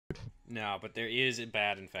No, but there is a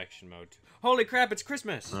bad infection mode. Holy crap, it's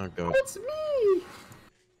Christmas! Oh god. It's me!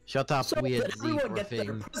 Shut up, So weird did everyone zebra get their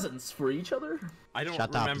thing. presents for each other? I don't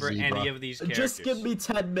Shut up, remember zebra. any of these characters. Just give me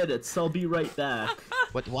 10 minutes, I'll be right back.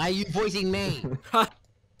 What? Why are you voicing me?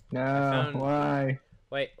 No, why?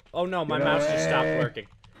 Wait, oh no, my Get mouse just stopped away. working.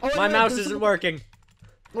 Oh, wait, My wait, mouse there's isn't a- working.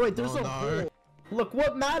 Oh, wait, there's Oh, a no. hole. Look,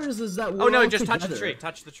 what matters is that we're Oh no, all just touch the together. tree.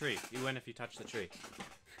 Touch the tree. You win if you touch the tree.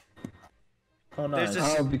 Oh, nice. There's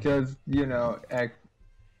a- Oh, because, you know,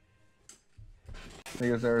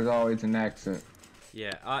 because there's always an accent.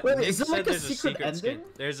 Yeah, Wait, Nick is there said like a there's secret skin. ending?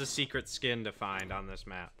 There's a secret skin to find on this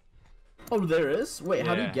map. Oh, there is? Wait,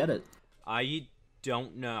 how do you Yeah. get it? I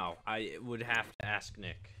don't know. I would have to ask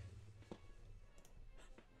Nick.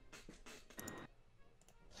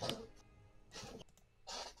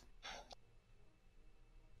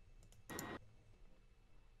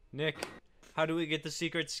 Nick, how do we get the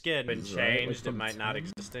secret skin? Been changed, it might not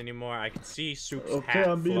exist anymore. I can see Soup's hat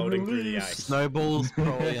I'm being floating through the released. ice. Snowball's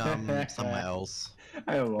probably somewhere else.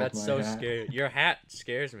 I love That's my so hat. scary. Your hat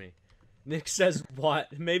scares me. Nick says what?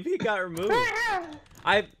 Maybe it got removed.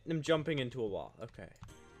 I am jumping into a wall. Okay.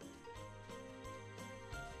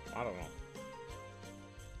 I don't know.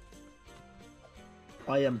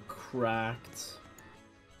 I am cracked.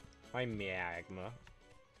 My magma.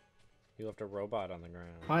 You left a robot on the ground.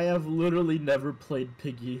 I have literally never played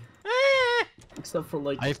Piggy. Except for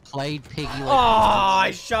like... I've played Piggy like Oh,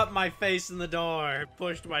 I shut my face in the door.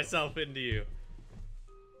 Pushed myself into you.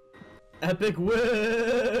 Epic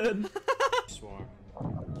win! Swarm.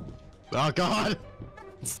 Oh god!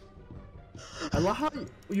 I love how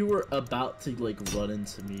you were about to like run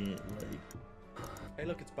into me, like... Hey,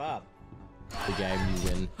 look, it's Bob. The game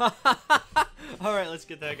you win. Alright, let's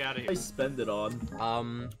get that out of I here. spend it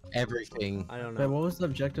on. Everything. I don't Wait, know. what was the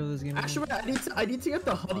objective of this game? Actually, I need to get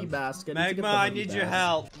the honey mask. Magma, I need your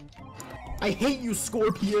help. I hate you,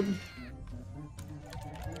 Scorpion.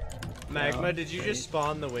 Magma, did you just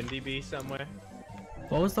spawn the Windy Bee somewhere?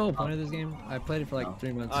 What was the whole point of this game? I played it for like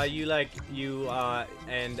 3 months.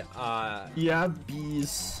 Yeah,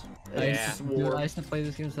 bees. And Yeah. swarm. I used to play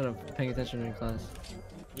this game instead of paying attention in class.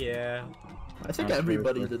 Yeah. I think That's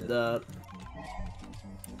everybody worth did it. that.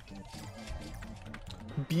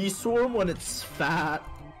 Bee swarm when it's fat.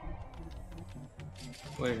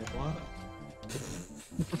 Wait, what?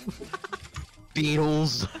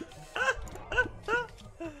 Beatles.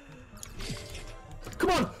 Come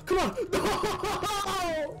on! Come on!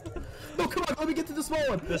 No! No, come on! Let me get to the small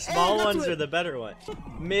one. The small Hey, ones that's are it. the better one.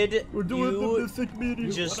 Mid, We're doing the you mythic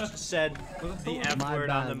medium. just said the F My word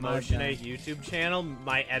on the bad, my Moshinate YouTube channel.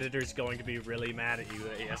 My editor's going to be really mad at you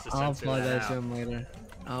that he has to I'll censor apologize to that him later.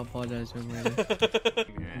 I'll apologize to him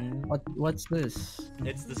later. out. What's this?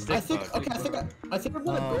 It's the stick I think. bug. Okay, I think I'm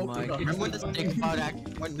gonna Oh go. my for God. the- Remember when the stick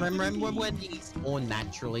bug remember when he spawned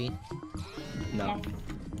naturally? No.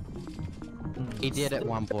 He did at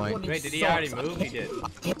one point. Wait, did he Sucks. already move? He did.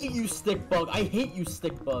 I hate you, stick bug. I hate you,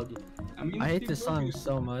 stick bug. I hate this song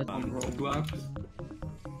so much. On Roblox.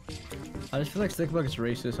 I just feel like Stickbug is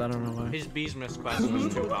racist. I don't know why. His Beesmith quest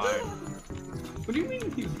was too hard. What do you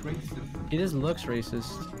mean he's racist? He just looks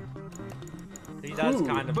racist. He does Who?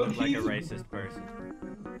 kind of But look like a he's- racist person.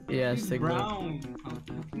 Yeah, He's Stickbug. brown.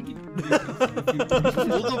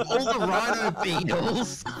 all the rhino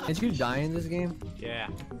beetles. Did you die in this game? Yeah.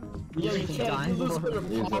 Yeah, you can can't die. do this for a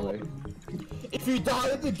Easily. problem. If you die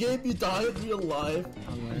in the game, you die in real life.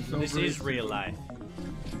 Oh, This is real life.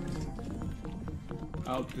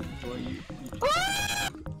 I'll destroy you.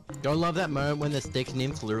 Don't love that moment when the stick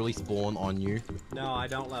nymphs literally spawn on you. No, I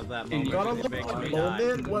don't love that You moment. Gotta It love makes the me die.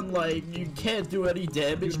 moment when like you can't do any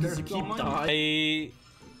damage because you keep dying.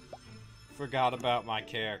 I forgot about my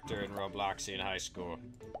character in Robloxian high school.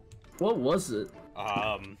 What was it?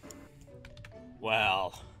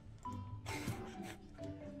 Well.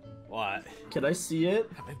 What? Can I see it?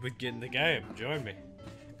 I begin the game. Join me.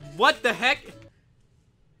 What the heck?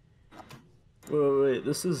 Wait,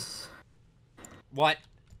 this is... What?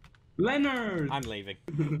 Leonard! I'm leaving.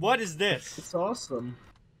 What is this? It's awesome.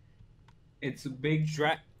 It's a big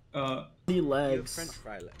The French legs.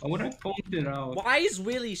 fry leg. I would have pointed out. Why is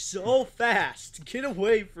Willy so fast? Get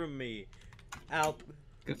away from me. Alp.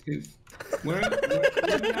 Because he's. Where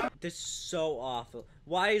This is so awful.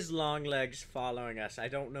 Why is Longlegs following us? I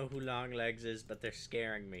don't know who Longlegs is, but they're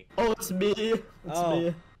scaring me. Oh, it's me. It's Oh.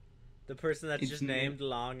 me. The person that's It's just me. named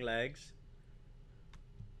Longlegs.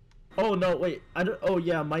 Oh no, wait. I don't. Oh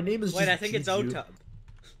yeah, my name is. Wait, just I think it's Juju. Otub.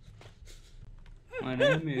 My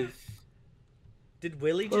name is. Did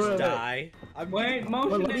Willy Wait, just wait, wait. die? Wait, Well,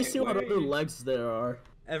 let me Moshinate, see what wait. other legs there are.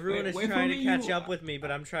 Everyone Wait, is wait for trying to me, catch you- up with me,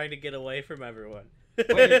 but I'm trying to get away from everyone.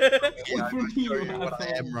 Wait, Yeah, I'm gonna show you what I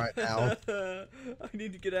am right now. I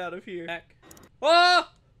need to get out of here. Oh!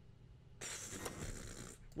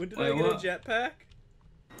 When did I Wait, get what? a jetpack?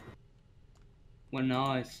 When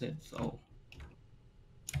I said so.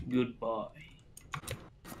 Goodbye.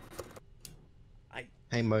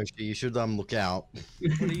 Hey Moshi, you should look out.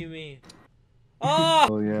 What do you mean? Oh!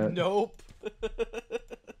 Oh yeah. Nope.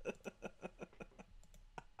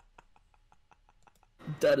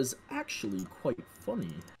 That is actually quite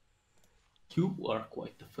funny. You are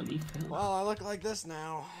quite a funny fella. Well, I look like this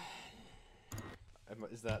now.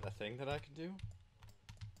 Is that a thing that I can do?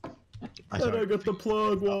 I And I don't. got the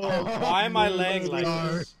plug wall. Why am I laying like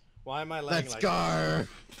go. this? Why am I laying Let's like go. this?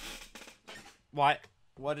 Why?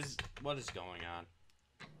 What is going on?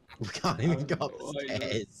 We can't even go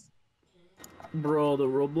upstairs. Bro, the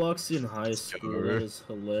Roblox in high school is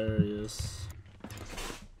hilarious.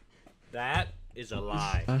 That is a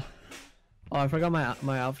lie. Oh, I forgot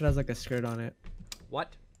my outfit has like a skirt on it.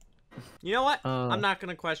 What? You know what? I'm not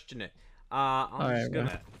gonna question it. I'm Alright, just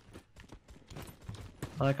gonna.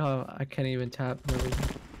 I like how I can't even tap.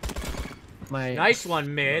 My Nice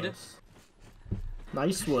one, mid.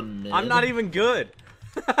 Nice one, man. I'm not even good.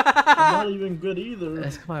 I'm not even good either.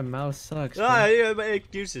 That's 'cause my mouse sucks. Ah, man. yeah, but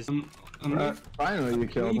excuses. Finally, you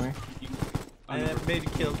killed me. And it made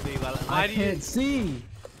killed me. Well, I can't see.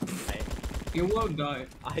 You won't die.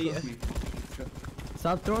 Trust me.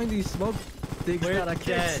 Stop throwing these smoke things We're that I can't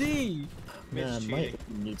dead. see. Man, Mid's might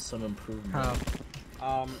cheating. need some improvement.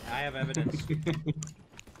 How? I have evidence,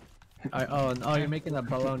 Oh, you're making a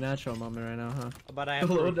below natural moment right now, huh? but I have.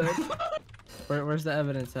 Hello, proof. Dad. Where's the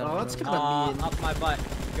evidence at? Oh, that's Below? kinda mean. Up my butt.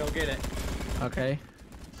 Go get it. Okay.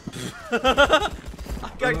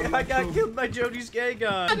 I got killed by Jody's gay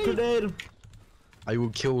gun. Grenade. I will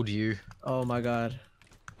kill you. Oh my god.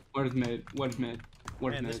 Where's mid? Where's mid?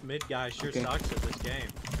 Where's Man, mid? this mid guy sure Okay. sucks at this game.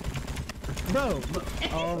 Bro.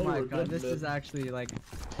 Oh my we're god, good, this man. is actually like.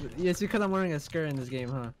 It's because I'm wearing a skirt in this game,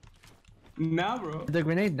 huh? Nah, bro. Did the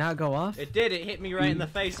grenade not go off? It did. It hit me right in the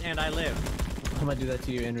face, and I live. I'm gonna do that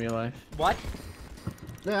to you in real life. What?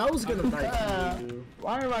 Yeah, I was gonna knife you.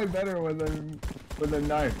 Why am I better with a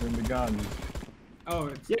knife than the gun? Oh,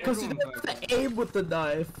 it's Yeah, because you everyone's don't have like- to aim with the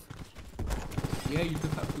knife. Yeah, you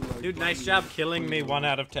just have to like. Dude, nice job killing me 1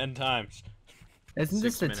 out of 10 times. Isn't 6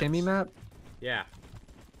 this the Timmy minutes. map? Yeah.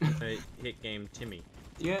 Hit game Timmy.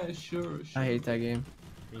 Yeah, sure. I hate that game.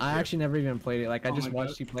 Me I too. actually never even played it. Like I Oh just my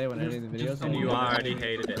watched God. you play when I did the Just videos. And you Oh, already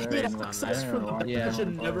hated it based on Access that. for the Yeah. I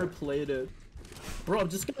should never played it. Bro, I'm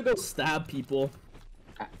just gonna go stab people.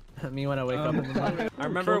 Me when I wake up in the morning. I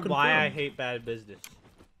remember Kill why I confirmed. hate Bad Business.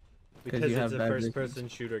 'Cause Because you it's have a bad first-person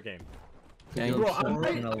shooter game. Yeah, you Bro, I should might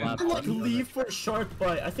open a I'm laptop. gonna like leave for Shark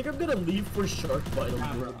Bite. I think I'm gonna leave for Shark Bite a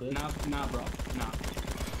Nah, bro. little bit. Nah, bro. Nah.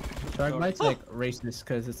 Shark Bite's like racist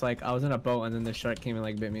because it's like I was in a boat and then the shark came and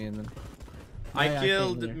like bit me and then I Yeah, I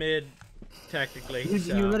killed came here. mid, technically. you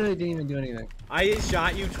so. literally didn't even do anything. I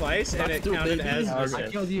shot you twice, and it That's counted too as big. I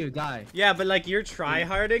assist. killed you, die. Yeah, but like you're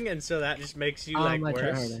tryharding, and so that just makes you like I'm not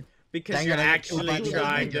worse. tryharding. Because Dang you're it, I got killed actually by the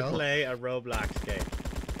trying to girl. play a Roblox game.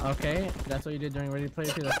 Okay, that's what you did during Ready Player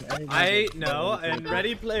 2. That's what everybody I did. know, and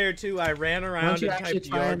Ready Player 2, I ran Why around don't you and actually typed,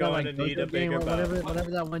 try "You're on that, going like, to need a JoJo game bigger or bow." whatever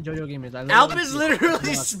that one JoJo game is? I Alp is literally-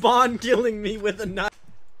 literally spawn killing me with a knife.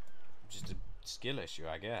 Just a skill issue,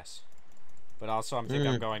 I guess. But also, I'm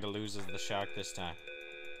going to lose as the shark this time.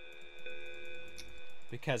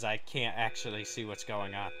 Because I can't actually see what's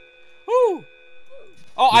going on. Woo!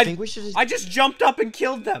 Oh, You think we should just... I just jumped up and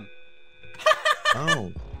killed them.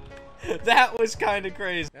 Oh. That was kind of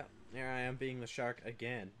crazy. Yep, here I am being the shark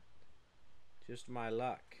again. Just my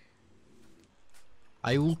luck.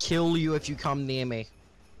 I will kill you if you come near me.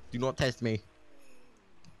 Do not test me.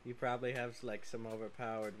 You probably have like some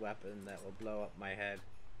overpowered weapon that will blow up my head.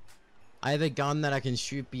 I have a gun that I can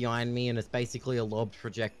shoot behind me and it's basically a lob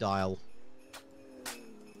projectile.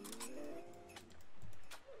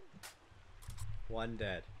 One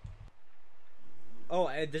dead. Oh,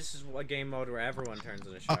 this is a game mode where everyone turns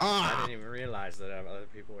into sharks. I didn't even realize that other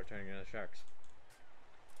people were turning into sharks.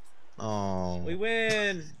 Oh. We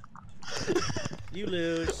win! You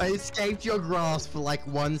lose. I escaped your grasp for like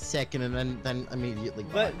 1 second and then immediately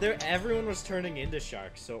But everyone was turning into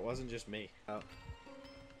sharks, so it wasn't just me. Oh.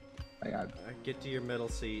 I got. Get to your middle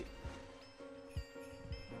seat.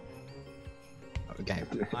 Okay.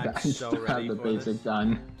 I'm I so still ready have the for basic this.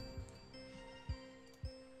 gun.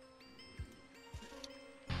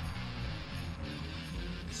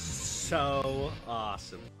 So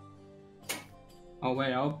awesome. Oh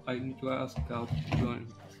wait, I need to ask Alp to join.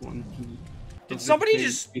 One, two. Did somebody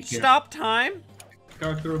just stop time?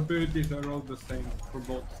 character abilities are all the same for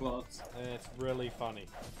both slots. And it's really funny.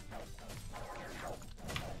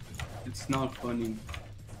 It's not funny.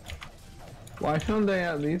 Why shouldn't they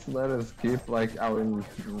at least let us keep like our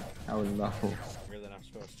levels? Really not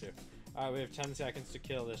supposed to. Alright, we have 10 seconds to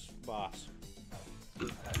kill this boss.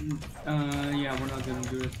 Yeah, we're not gonna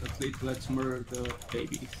do this. At least let's murder the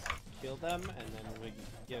babies. Kill them, and then we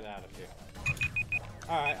get out of here.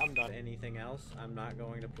 Alright, I'm done. Anything else? I'm not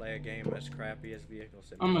going to play a game as crappy as Vehicle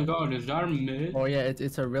Simulator. Oh my god, is our mid Oh yeah,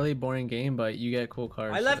 it's a really boring game, but you get cool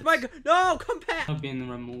cars. I so left my it's- No, come back! been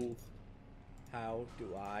removed? How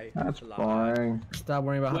do I That's fly? boring. Stop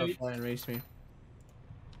worrying about how to Wait. fly and race me.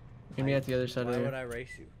 Meet me at the other side Why of would there. I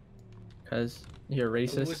race you? Cause you're Who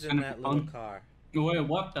was racist. in that little car? Wait,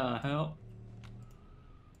 what the hell?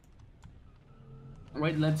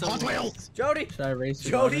 Wait, let's Hot Wheels! Jody! Should I race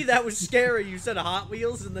you? Jody, that was scary. You said Hot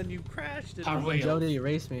Wheels and then you crashed it. Hot Wheels. Jody,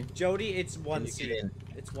 race me. Jody, it's one Can you seat. get in?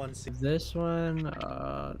 It's one seat. This one,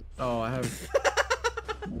 oh, I have.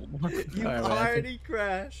 You Alright, wait, I already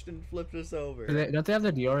crashed and flipped us over. don't they have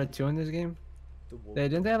the Diora 2 in this game? The wolf.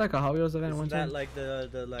 Didn't they have like a Hot Wheels event Isn't one that time? like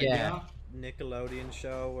the like Yeah. Nickelodeon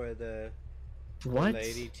show where the What?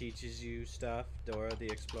 lady teaches you stuff? Dora the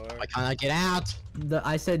Explorer. Why can't I get out?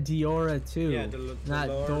 I said Diora 2, Yeah, not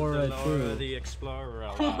Dora Dora 2. the Explorer.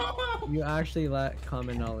 a lot. You actually lack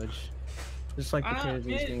common knowledge. Just like the kid of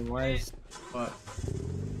this game. Why is what?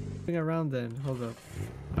 Moving around then. Hold up.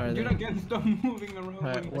 Alright Dude, then. again, stop moving around.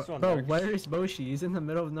 Alright, This one bro, works. where is Moshi? He's in the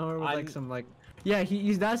middle of nowhere with like I'm- some like. Yeah,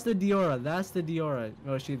 he's that's the Diora. That's the Diora.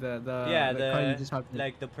 Moshi, the Yeah, car you just hopped in.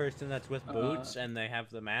 like the person that's with boots and they have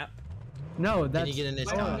the map. No, that's you get in this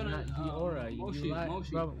Diora, car? not Diora. Moshi, You lack,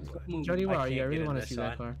 Moshi, bro, move. Jody, where I are you? I can't really get in want to this see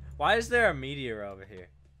that one. car. Why is there a meteor over here?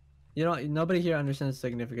 You know, nobody here understands the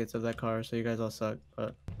significance of that car, so you guys all suck.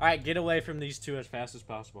 But Alright, get away from these two as fast as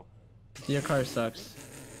possible. your car sucks.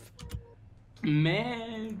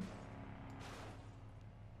 Man.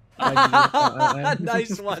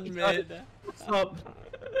 Nice one, mid. What's up?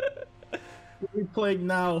 What are we playing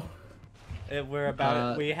now? We're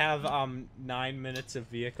about we have 9 minutes of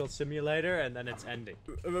Vehicle Simulator and then it's ending.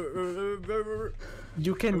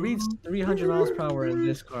 You can reach 300 miles per hour in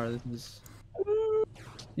this car. This is.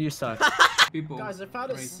 You suck. People. Guys, I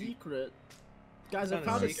found a crazy. secret. Guys, I Found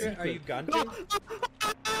a found a secret? secret. Are you gunting?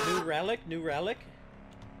 New relic? New relic?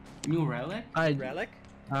 New relic? Relic?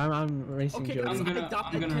 I'm racing Okay, Jody. guys, I'm gonna- I died.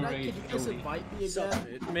 I'm gonna Can raise you guys Jody. invite me So,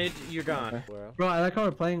 again? mid, you're gone. Bro, I like how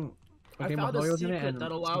we're playing a I game found with a Hot Wheels in it secret and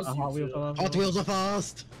that allows a you Hot Wheel to- fell off. Hot Wheels are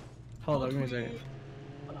fast! Hold on, give me a second.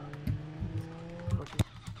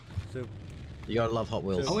 Soup. You gotta love Hot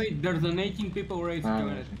Wheels. Oh wait, there's an 18 people race. Join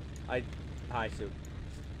it. Hi, Soup.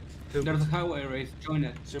 There's a highway race. Join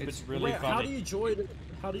it. Soup, it's really Wait, how do funny. you join it?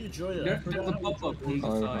 How do you join it? I There's forgot a how you pop-up join on the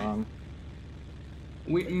Oh, side.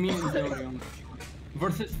 Me and Jody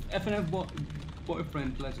versus FNF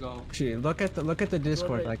boyfriend. Let's go. Actually, look at the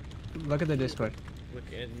Discord. wait. Like, look at the Discord. Look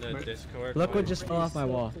in the Wait. Discord. Look what Wait, just fell off my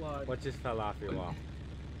wall. what just fell off your wall?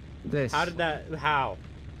 This. How did that? How?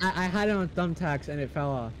 I had it on thumbtacks and it fell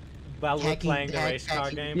off. While we're Hacking, playing the hack, race car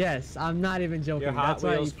hacking. game. Yes, I'm not even joking. Your Hot That's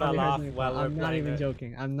why you Wheels probably fell heard off me while fall. we're I'm not playing even it.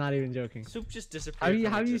 joking. I'm not even joking. Soup just disappeared.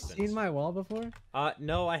 Have from you existence. seen my wall before?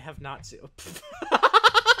 No, I have not seen.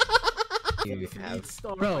 You have. Meat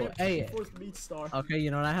star. Bro, I have hey. 54th meat star. Okay, you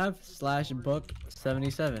know what I have?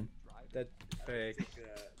 /book77. That fake.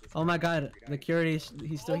 Oh my god, the curator,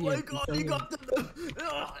 he's still Oh here. my He's god, still you here. got the.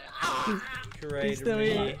 He's Creator still me.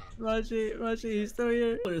 here. Machi, he's still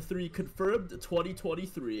here. Player 3 confirmed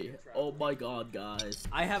 2023. Oh my god, guys.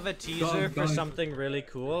 I have a teaser for guys. something really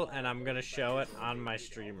cool, and I'm gonna show it on my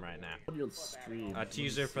stream right now. On your stream. A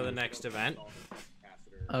teaser for the next event.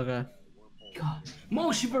 Okay. God.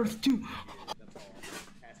 Moshiverse 2.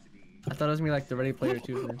 I thought it was gonna be like the Ready Player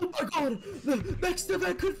 2 thing. Oh my god! The next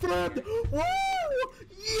event confirmed! Woo!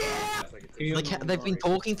 Yeah! Like, they've been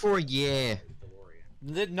talking for a year.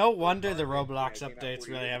 No wonder the Roblox updates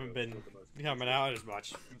really haven't been coming out as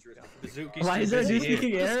much. Zuki's Why too is there busy dude here.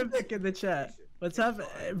 speaking Arabic in the chat? What's happening?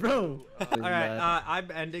 Bro! Alright, I'm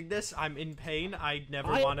ending this. I'm in pain. I never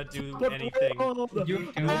I- want to do but anything.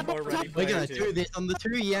 You before Ready We're Player gonna 2. do this on the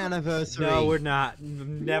 2-year anniversary. No, we're not.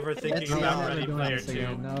 Never thinking Let's about not. Ready Never doing Player this 2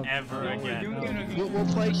 again. No. ever No, again. We'll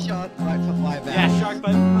play Shark Fight for 5 hours. Yeah, Shark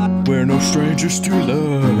Fight. We're no strangers to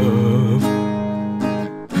love.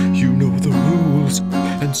 You know the rules,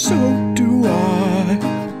 and so do I.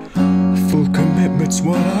 Full commitment's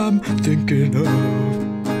what I'm thinking of.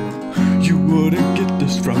 You wouldn't get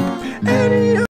this from any